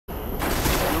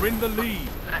You're in the lead.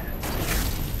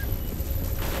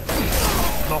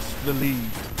 Lost the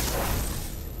lead.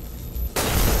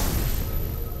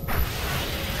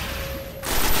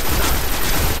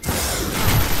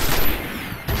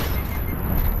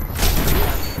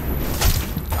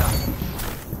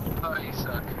 Oh, you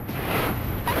suck.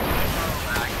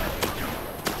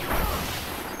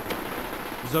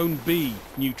 Zone B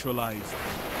neutralized.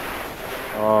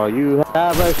 Oh, you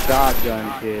have a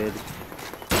shotgun, kid.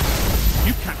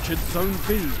 You captured Zone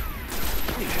B.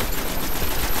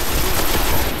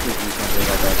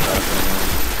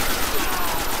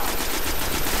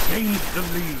 Gained the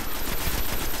lead.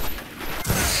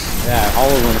 Yeah, all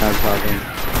of them have shotguns.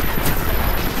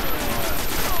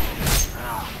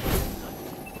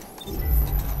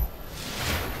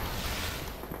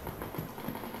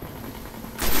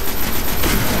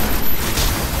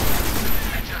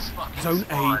 Zone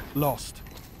A lost.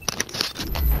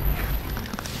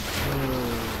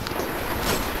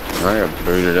 I got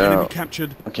booted Enemy out.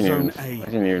 captured I can't Zone even. A. I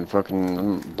can't even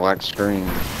fucking black screen.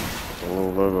 The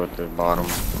little logo at the bottom.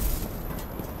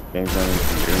 Game's not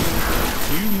even doing.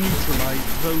 You neutralize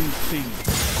Zone C.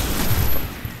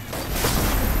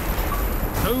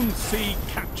 Zone C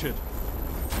captured.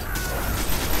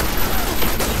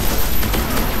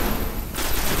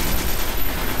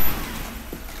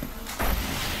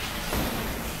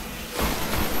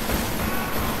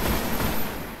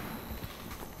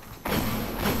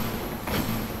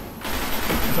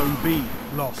 Zone B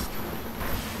lost.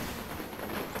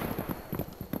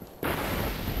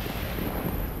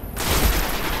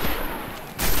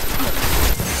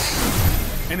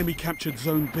 Enemy captured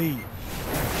Zone B.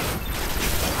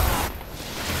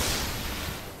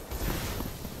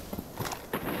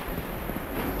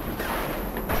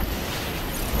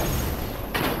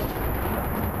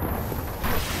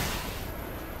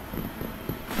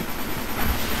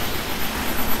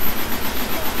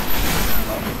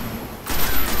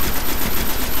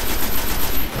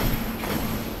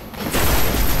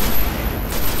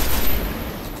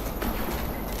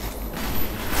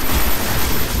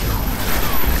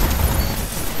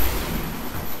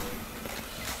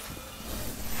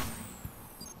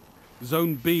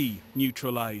 Zone B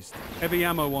neutralized. Heavy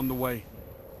ammo on the way.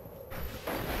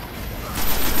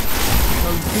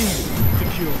 Zone B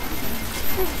secure.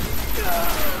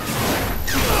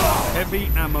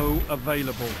 Heavy ammo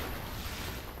available.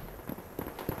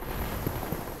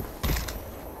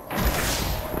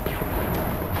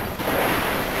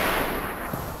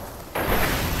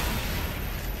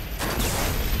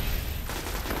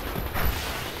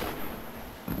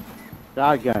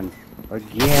 Shotgun.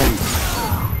 Again.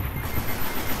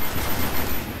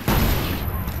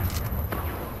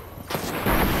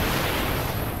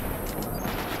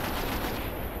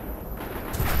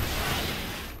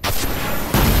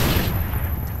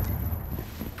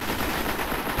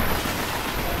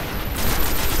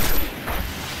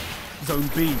 Zone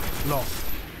B lost.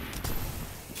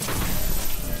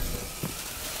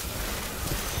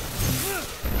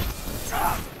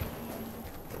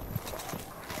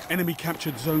 Enemy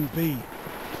captured Zone B.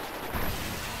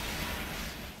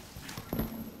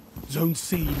 Zone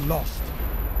C lost.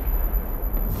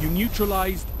 You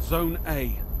neutralized Zone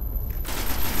A.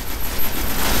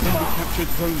 Enemy captured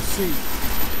Zone C.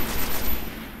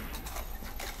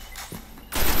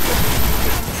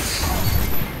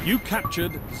 You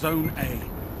captured Zone A.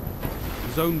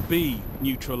 Zone B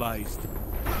neutralized.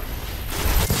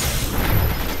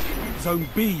 Zone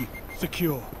B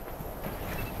secure.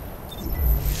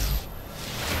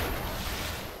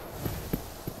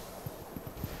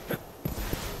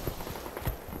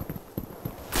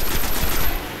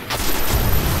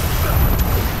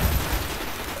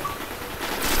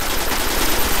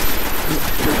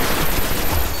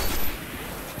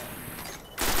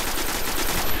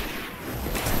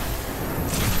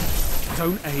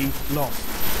 Zone A lost.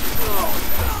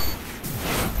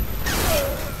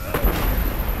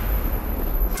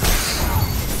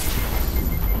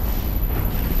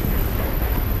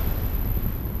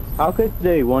 How could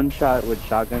they one shot with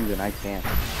shotguns and I can't? I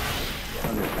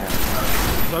don't understand.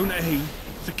 Zone A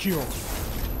secure.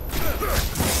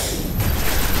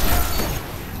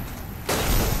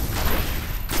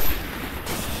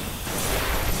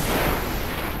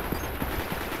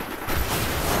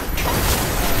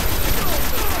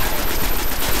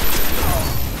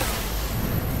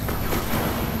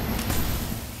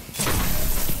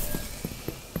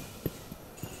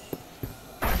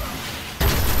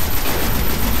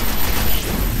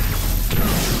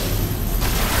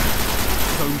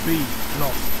 Zone B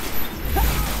lost.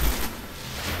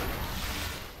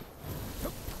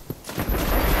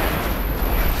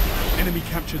 Enemy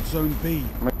captured captured Zone B.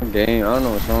 My game, I don't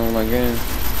know what's wrong with my game.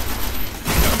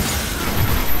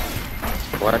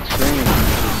 Black screen,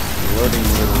 just loading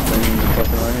little thing in the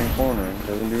fucking right hand corner. It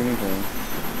doesn't do anything.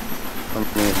 I mean,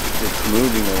 it's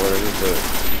moving or whatever, but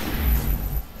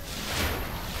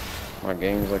my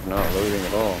game's like not loading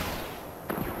at all.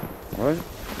 What?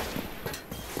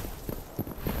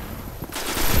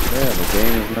 Yeah, the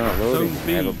game is not loading. I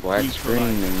have a black screen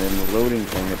and then the loading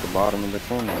thing at the bottom of the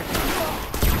corner.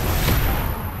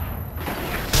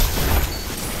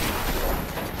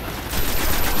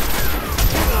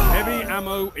 Heavy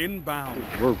ammo inbound.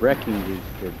 We're wrecking these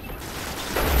kids.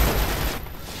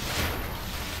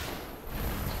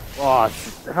 Oh,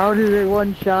 how do they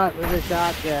one shot with a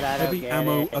shotgun? I don't Heavy get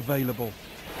ammo it. available.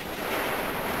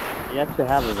 You have to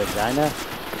have a vagina?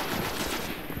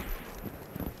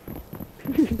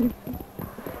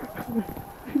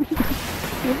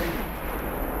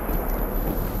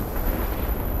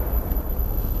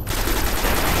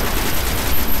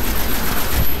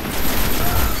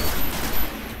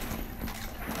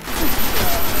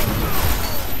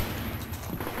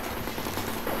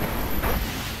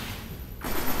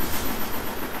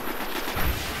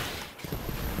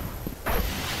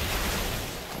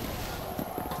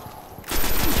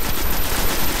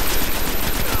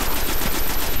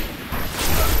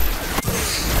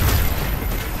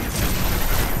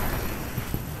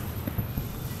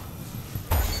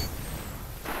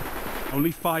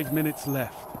 Only 5 minutes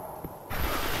left.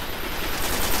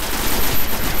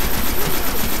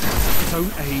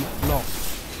 Zone A lost.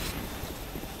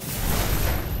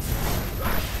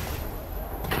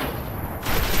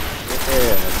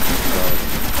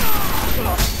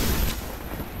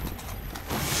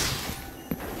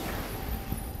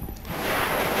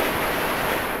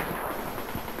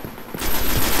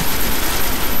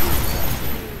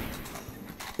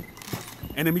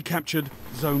 Enemy captured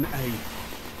Zone A.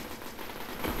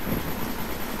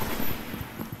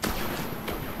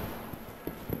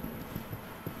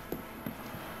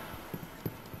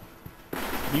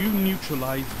 You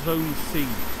neutralize Zone C.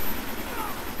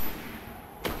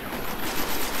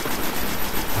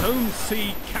 Zone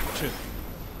C captured.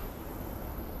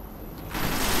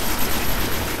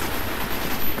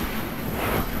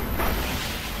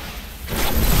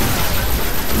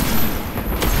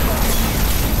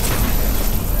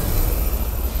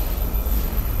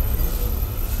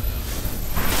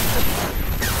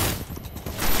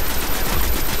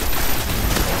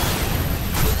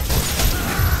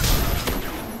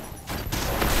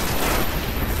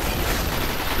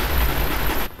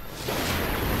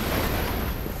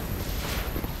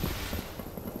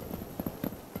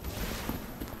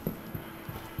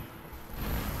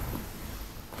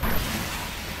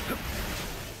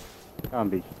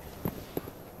 Zombies.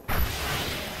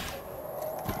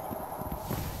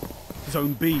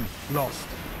 Zone B lost.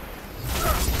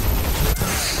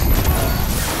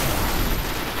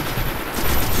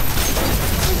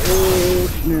 Oh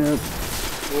snap.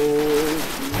 Oh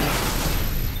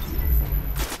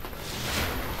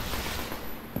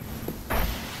snap.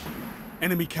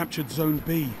 Enemy captured Zone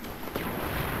B.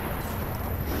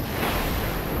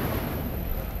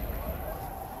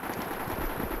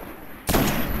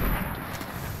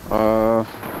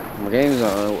 My game's I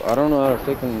don't know how to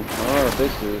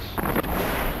fix this.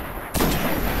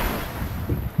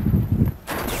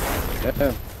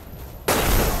 Yeah.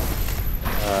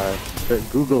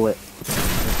 Google it.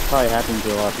 It's probably happened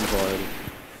to a lot of people already.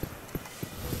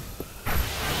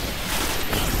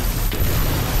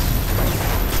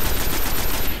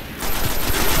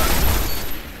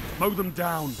 Mow them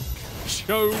down.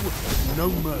 Show no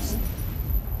mercy.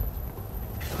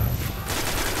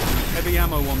 Heavy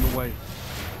ammo on the way.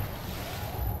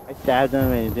 I stabbed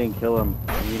him and it didn't kill him.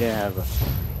 And he didn't have a...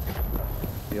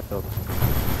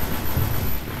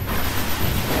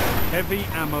 Heavy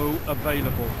ammo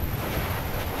available.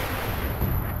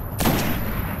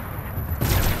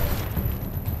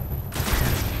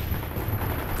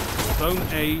 Zone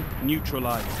A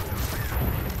neutralized.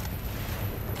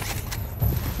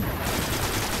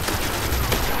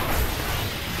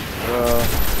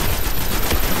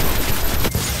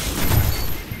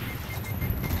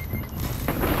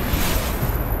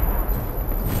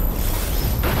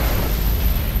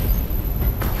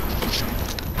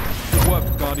 Good work,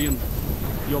 Guardian.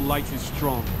 Your light is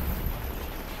strong.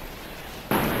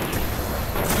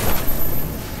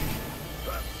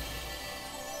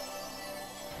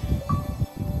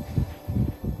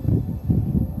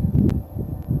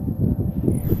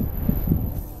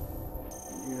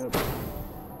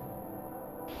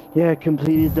 Yeah,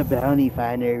 completed the bounty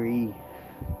finery.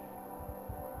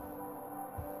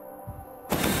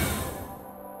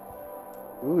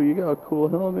 Ooh, Ooh, you got a cool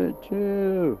helmet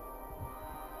too.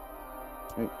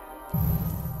 Hey,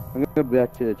 I'm gonna go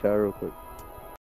back to the tower real quick.